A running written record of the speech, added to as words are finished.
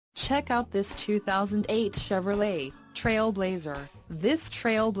Check out this 2008 Chevrolet Trailblazer. This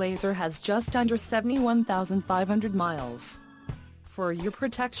Trailblazer has just under 71,500 miles. For your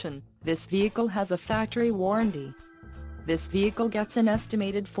protection, this vehicle has a factory warranty. This vehicle gets an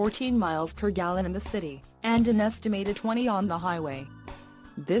estimated 14 miles per gallon in the city, and an estimated 20 on the highway.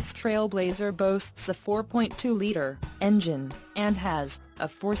 This Trailblazer boasts a 4.2-liter engine, and has a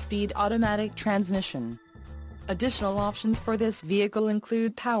 4-speed automatic transmission. Additional options for this vehicle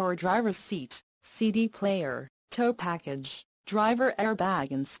include power driver's seat, CD player, tow package, driver airbag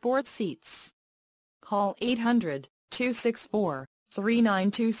and sports seats. Call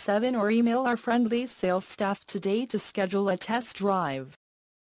 800-264-3927 or email our friendly sales staff today to schedule a test drive.